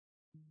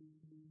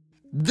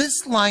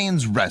This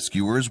lion's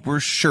rescuers were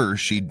sure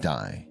she'd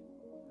die.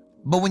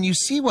 But when you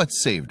see what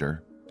saved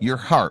her, your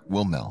heart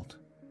will melt.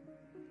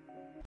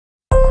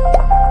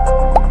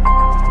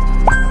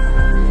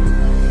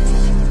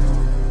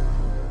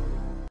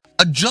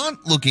 A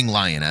jaunt-looking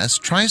lioness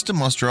tries to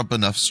muster up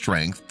enough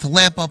strength to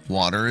lap up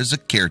water as a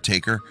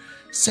caretaker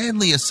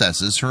sadly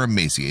assesses her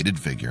emaciated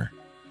figure.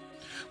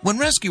 When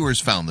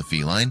rescuers found the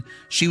feline,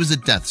 she was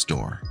at death's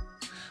door.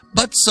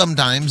 But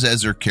sometimes,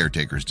 as her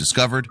caretakers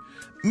discovered,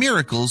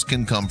 miracles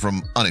can come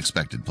from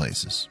unexpected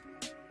places.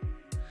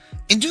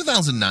 In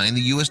 2009,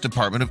 the U.S.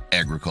 Department of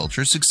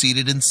Agriculture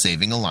succeeded in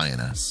saving a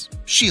lioness,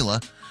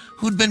 Sheila,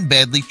 who had been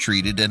badly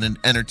treated at an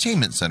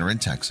entertainment center in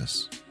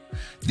Texas.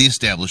 The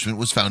establishment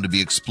was found to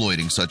be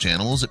exploiting such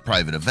animals at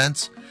private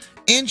events,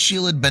 and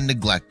Sheila had been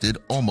neglected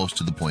almost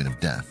to the point of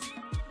death.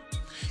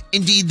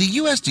 Indeed, the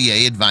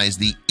USDA advised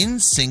the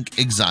InSync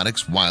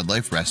Exotics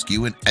Wildlife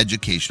Rescue and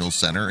Educational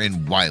Center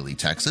in Wiley,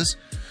 Texas,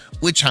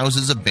 which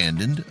houses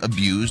abandoned,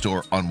 abused,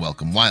 or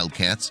unwelcome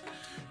wildcats,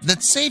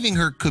 that saving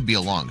her could be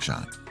a long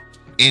shot.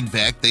 In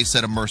fact, they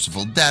said a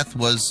merciful death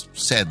was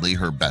sadly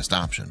her best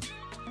option.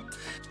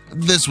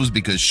 This was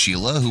because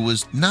Sheila, who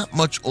was not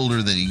much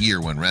older than a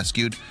year when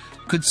rescued,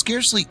 could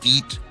scarcely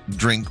eat,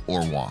 drink,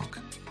 or walk.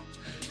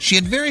 She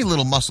had very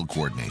little muscle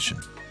coordination,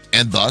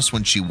 and thus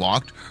when she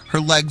walked, her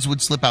legs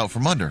would slip out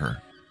from under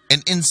her. An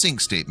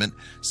InSync statement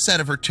said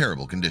of her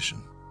terrible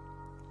condition.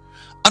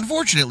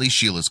 Unfortunately,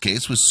 Sheila's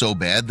case was so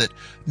bad that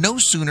no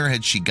sooner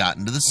had she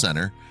gotten to the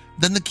center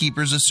than the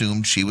keepers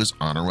assumed she was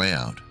on her way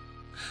out.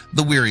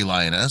 The weary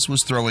lioness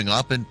was throwing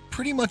up and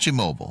pretty much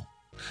immobile,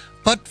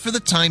 but for the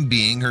time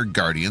being her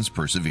guardians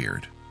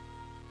persevered.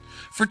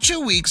 For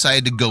 2 weeks I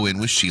had to go in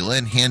with Sheila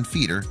and hand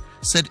feed her,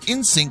 said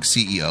InSync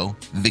CEO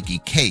Vicky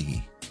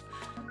Cahey.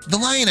 The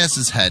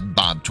lioness's head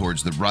bobbed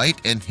towards the right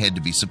and had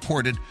to be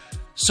supported,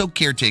 so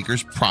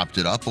caretakers propped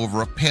it up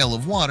over a pail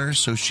of water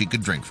so she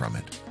could drink from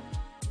it.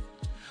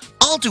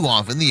 All too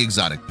often, the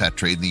exotic pet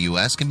trade in the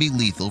U.S. can be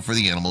lethal for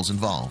the animals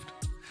involved.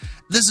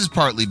 This is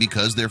partly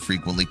because they're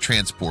frequently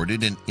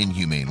transported in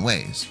inhumane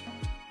ways,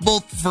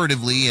 both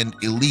furtively and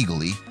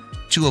illegally,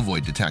 to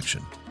avoid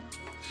detection.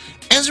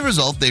 As a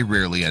result, they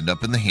rarely end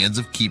up in the hands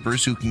of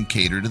keepers who can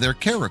cater to their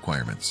care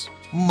requirements,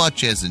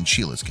 much as in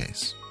Sheila's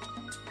case.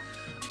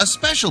 A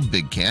special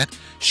big cat,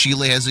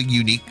 Sheila has a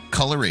unique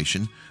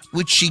coloration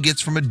which she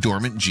gets from a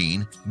dormant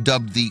gene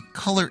dubbed the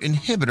color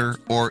inhibitor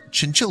or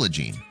chinchilla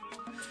gene.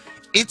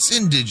 It's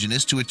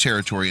indigenous to a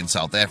territory in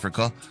South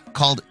Africa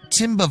called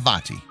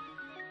Timbavati.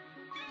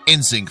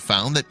 InSync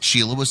found that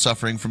Sheila was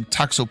suffering from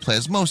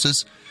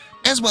toxoplasmosis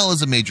as well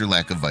as a major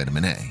lack of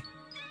vitamin A.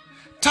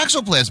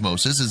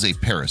 Toxoplasmosis is a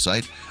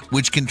parasite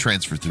which can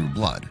transfer through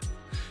blood,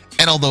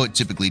 and although it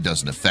typically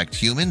doesn't affect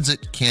humans,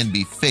 it can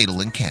be fatal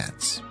in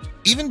cats,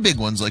 even big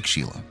ones like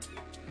Sheila.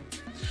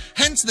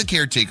 Hence, the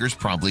caretakers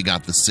promptly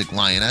got the sick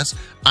lioness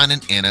on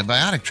an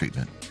antibiotic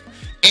treatment,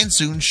 and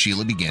soon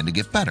Sheila began to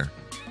get better.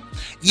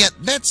 Yet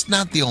that's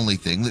not the only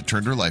thing that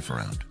turned her life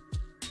around.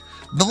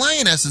 The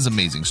lioness's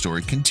amazing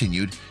story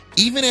continued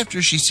even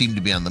after she seemed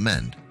to be on the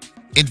mend.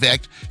 In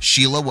fact,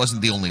 Sheila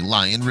wasn't the only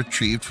lion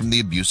retrieved from the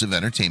abusive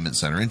entertainment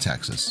center in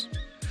Texas.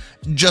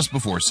 Just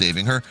before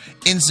saving her,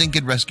 InSync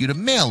had rescued a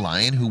male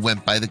lion who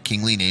went by the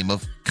kingly name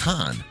of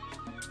Khan.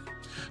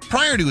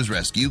 Prior to his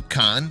rescue,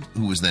 Khan,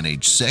 who was then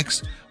age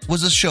 6,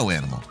 was a show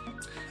animal.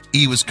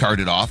 He was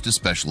carted off to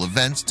special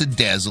events to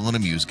dazzle and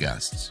amuse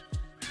guests.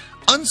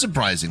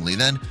 Unsurprisingly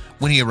then,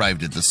 when he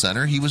arrived at the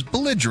center, he was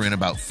belligerent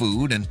about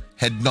food and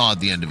had gnawed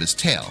the end of his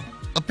tail,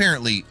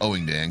 apparently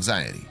owing to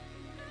anxiety.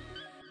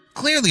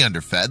 Clearly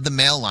underfed, the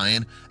male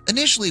lion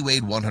initially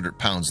weighed 100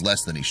 pounds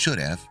less than he should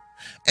have,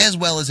 as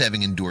well as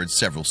having endured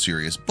several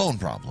serious bone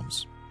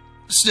problems.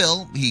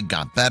 Still, he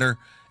got better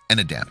and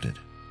adapted.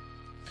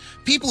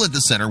 People at the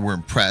center were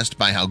impressed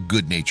by how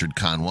good-natured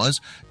Khan was,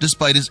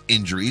 despite his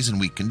injuries and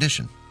weak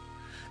condition.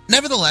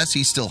 Nevertheless,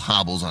 he still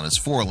hobbles on his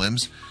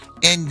forelimbs,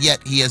 and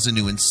yet he has a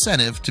new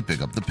incentive to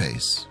pick up the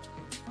pace.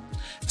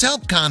 To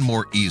help Khan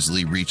more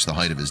easily reach the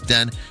height of his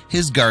den,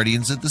 his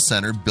guardians at the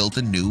center built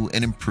a new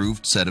and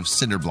improved set of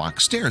cinder block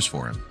stairs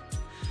for him.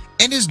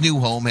 And his new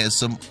home has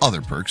some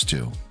other perks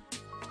too.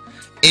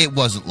 It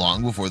wasn't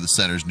long before the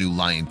center's new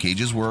lion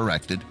cages were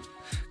erected.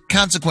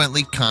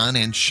 Consequently, Khan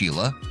and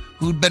Sheila,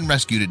 who'd been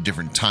rescued at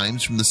different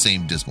times from the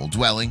same dismal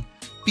dwelling,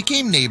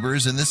 became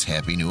neighbors in this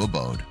happy new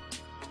abode.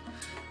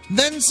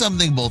 Then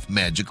something both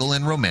magical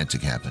and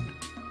romantic happened.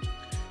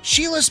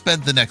 Sheila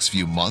spent the next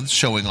few months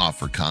showing off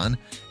for Khan,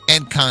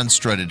 and Khan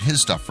strutted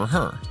his stuff for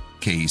her,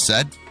 Cahey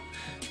said,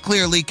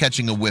 clearly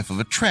catching a whiff of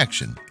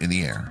attraction in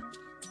the air.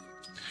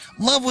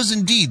 Love was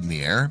indeed in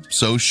the air,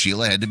 so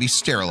Sheila had to be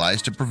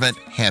sterilized to prevent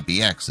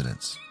happy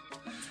accidents.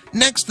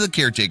 Next, the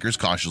caretakers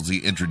cautiously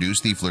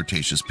introduced the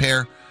flirtatious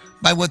pair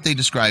by what they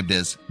described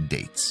as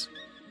dates.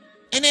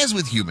 And as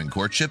with human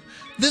courtship,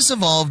 this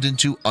evolved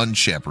into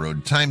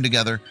unchaperoned time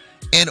together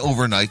and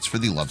overnights for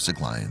the lovesick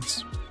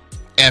lions.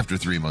 After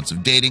 3 months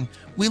of dating,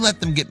 we let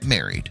them get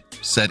married,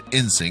 said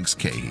InSync's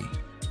Cahey.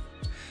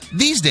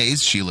 These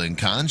days, Sheila and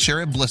Khan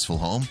share a blissful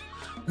home,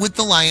 with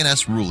the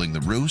lioness ruling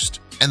the roost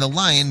and the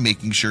lion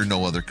making sure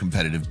no other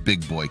competitive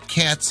big boy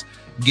cats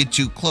get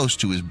too close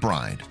to his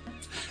bride.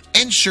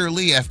 And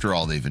surely, after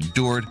all they've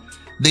endured,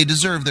 they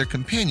deserve their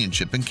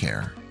companionship and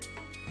care.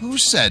 Who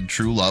said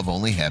true love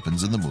only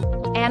happens in the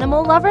movie?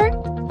 Animal lover?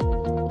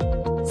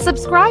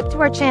 Subscribe to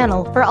our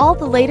channel for all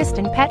the latest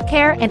in pet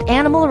care and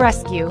animal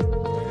rescue.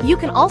 You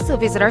can also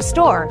visit our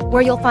store,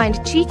 where you'll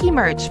find cheeky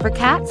merch for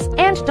cats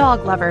and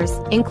dog lovers,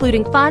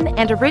 including fun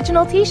and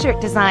original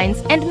t-shirt designs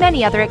and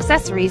many other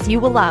accessories you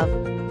will love.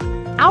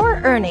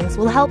 Our earnings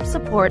will help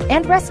support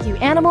and rescue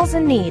animals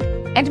in need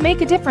and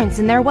make a difference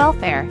in their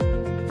welfare.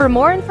 For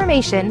more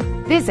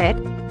information, visit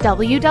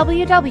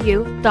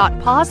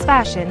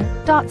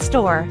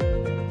www.pawsfashion.store.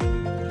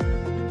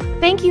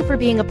 Thank you for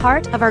being a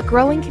part of our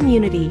growing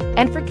community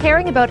and for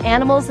caring about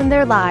animals and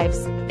their lives,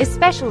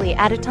 especially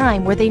at a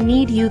time where they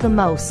need you the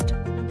most.